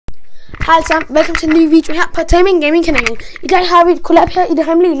Hej alle sammen, velkommen til en ny video her på Gaming kanalen. I dag har vi et collab her i det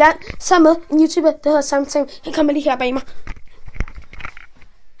hemmelige land sammen med en YouTuber, der hedder Sam. Han kommer lige her bag mig.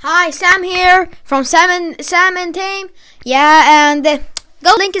 Hi, Sam here from Sam and Tame. Yeah, and the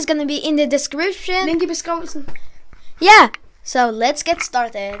link is gonna be in the description. Link i beskrivelsen. Yeah, so let's get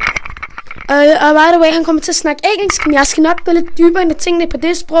started. Og by the way, han kommer til at snakke engelsk, men jeg skal nok gå lidt dybere ind i tingene på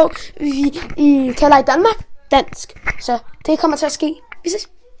det sprog, vi kalder i Danmark dansk. Så det kommer til at ske. Vi ses.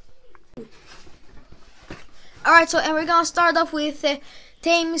 Alright, so and we're gonna start off with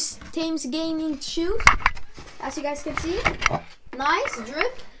Tame's gaming shoes. As you guys can see, nice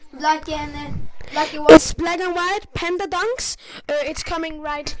drip, black and white. It's black and white panda dunks. It's coming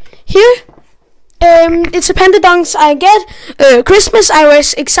right here. It's a panda dunks I get Christmas. I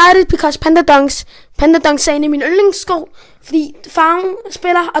was excited because panda dunks er en af mine yndlingssko, fordi farven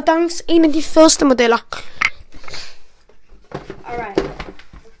spiller, og dunks en af de fedeste modeller.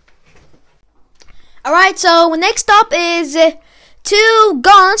 Alright, so next up is two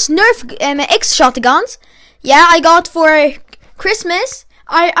guns, Nerf X-Shot guns. Yeah, I got for Christmas.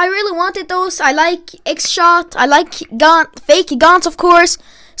 I really wanted those. I like X-Shot. I like fake guns, of course.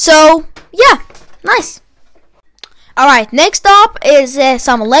 So yeah, nice. Alright, next up is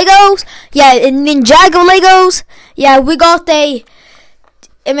some Legos. Yeah, Ninjago Legos. Yeah, we got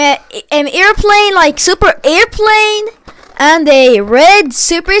an airplane, like super airplane, and a red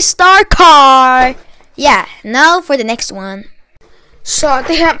superstar car. Yeah, now for the next one. Så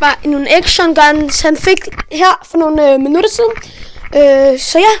det her var nogle action guns, han fik her for nogle minutter siden.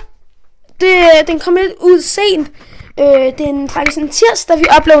 Så ja, den kom lidt ud sent. Det er faktisk en tirsdag, vi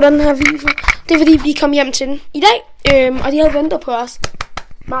uploader den her video. Det er fordi, vi kom hjem til den i dag. Og de havde ventet på os.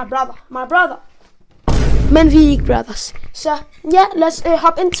 My brother. Men vi er ikke brothers. Så ja, lad os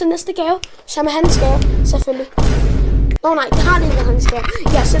hoppe ind til næste gave, som er hans gave, selvfølgelig. Nej, det har ikke været hans gave.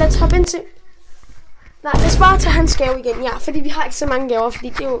 Ja, så lad os hoppe ind til... Nej, lad os bare tage hans gave igen, ja. Fordi vi har ikke så mange gaver, fordi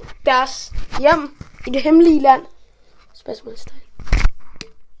det er jo deres hjem i det hemmelige land. Spørgsmålstegn.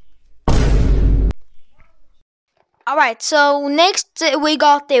 Alright, so next we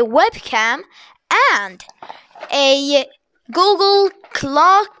got the webcam and a Google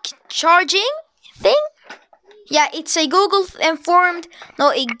clock charging thing. Yeah, it's a Google a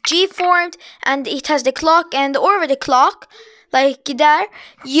G formed, and it has the clock, and over the clock, like there,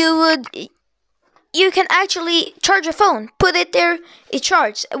 you can actually charge a phone. Put it there, it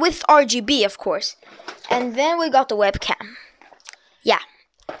charges with RGB, of course. And then we got the webcam. Yeah.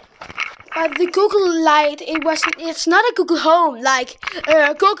 The Google Light, it's not a Google Home, like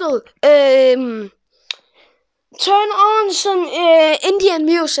Google, turn on some Indian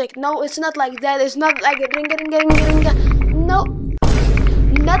music. No, it's not like that. It's not like a ring. No,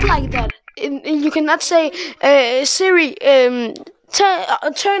 not like that. You cannot say, Siri,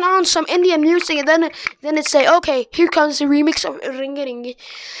 turn on some Indian music, and then it say, okay, here comes the remix of ring.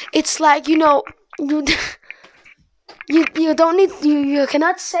 It's like, you know, you don't need, you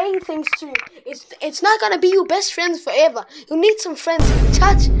cannot say things to. It's not gonna be your best friends forever. You need some friends.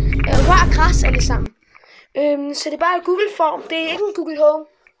 Touch, rør græs alle sammen. Så det er bare Google form. Det er ikke en Google Home.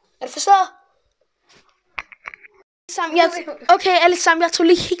 Er du forstået? Okay, alle sammen, jeg tog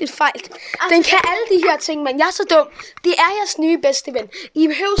lige helt fejl. Den kan alle de her ting, men jeg er så dum. Det er jeres nye bedste ven. I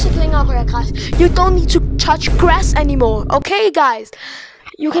behøver ikke længere røre græs. You don't need to touch grass anymore. Okay, guys?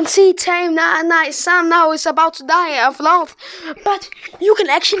 You can see Tame Sam now is about to die of love, but you can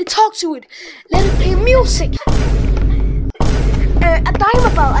actually talk to it. Let it play music. A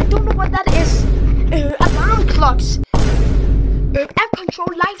dimer bell, I don't know what that is. Alarm clocks. App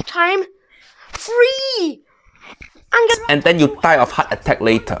control lifetime. Free. And then you die of heart attack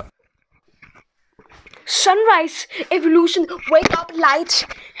later. Sunrise evolution wake up light.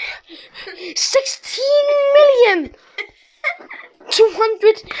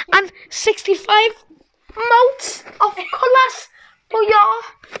 16,265 modes of colors for y'all.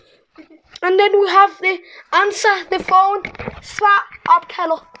 And then we have the answer the phone svar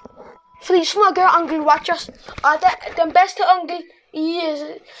opkaldet. Fordi sådan noget gør Uncle Rogers. Og den bedste onkel i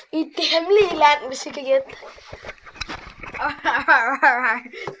det hemmelige land, hvis I kan gætte.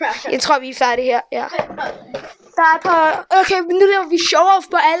 Jeg tror vi er færdige her, ja. Der er okay, nu laver vi show-off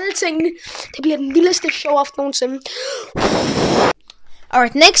på alle tingene. Det bliver den vildeste show-off nogensinde.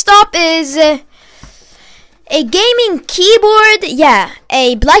 Alright, next up is a gaming keyboard. Yeah,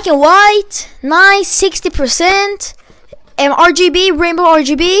 a black and white, nice, 60%, RGB, rainbow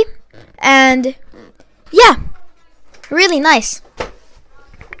RGB, and yeah, really nice.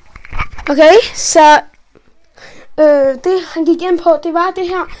 Okay, så det han gik ind på, det var det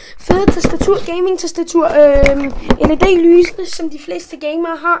her fede tastatur, gaming-tastatur, LED-lysene, som de fleste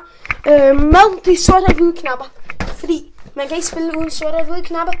gamere har, med de sorte og hvide knapper. Fordi man kan ikke spille uden sorte og hvide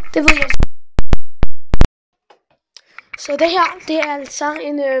knapper, det ved jeg. Så det her, det er altså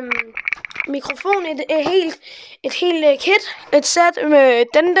en mikrofon, et helt kit, et sæt med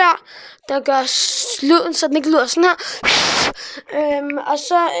den der gør lyden, så den ikke lyder sådan her. Og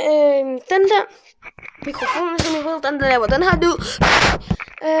så den der mikrofon, som jeg ved, den laver den her lyd.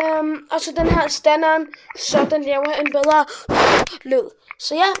 Og så den her standard, så den laver en bedre lyd.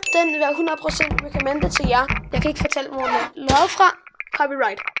 Så ja, den vil være 100% recommended til jer. Jeg kan ikke fortælle, hvor den er lavet fra.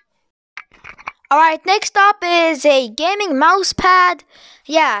 Copyright. Alright, next up is a gaming mouse pad.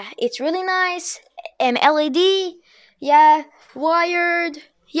 Yeah, it's really nice. LED. Yeah, wired.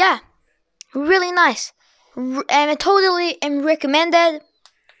 Yeah, really nice. And totally recommended.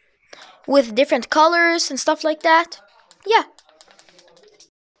 With different colors and stuff like that. Yeah.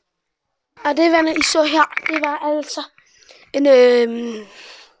 Og det venner, I så her, det var altså en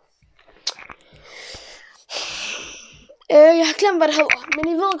jeg har glemt, hvad det hedder, men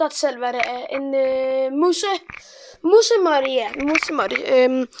I ved godt selv, hvad det er. En musemåtte, ja, en musemåtte.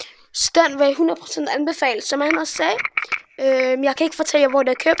 Så den vil 100% anbefale, som han også sagde. Jeg kan ikke fortælle jer, hvor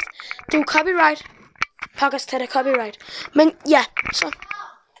det er købt. Det er jo copyright. Pokkers til det copyright. Men ja, så.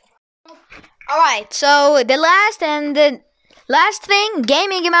 Alright, so the last thing,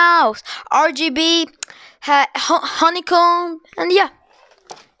 gaming mouse, RGB, honeycomb, and yeah,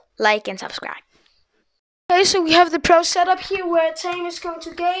 like and subscribe. Okay, so we have the pro setup here where Tame is going to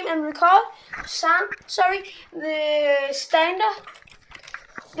game and record sound. The standard,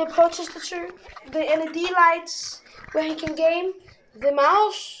 the pro tastature, the LED lights where he can game, the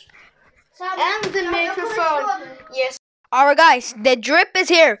mouse, and the microphone. Yes. Alright guys, the drip is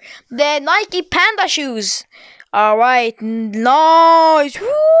here. The Nike Panda shoes. Alright, nice. Woo!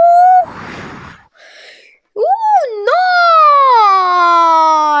 Ooh,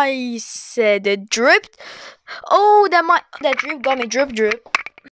 nice. The drip. Oh, that drip got me drip.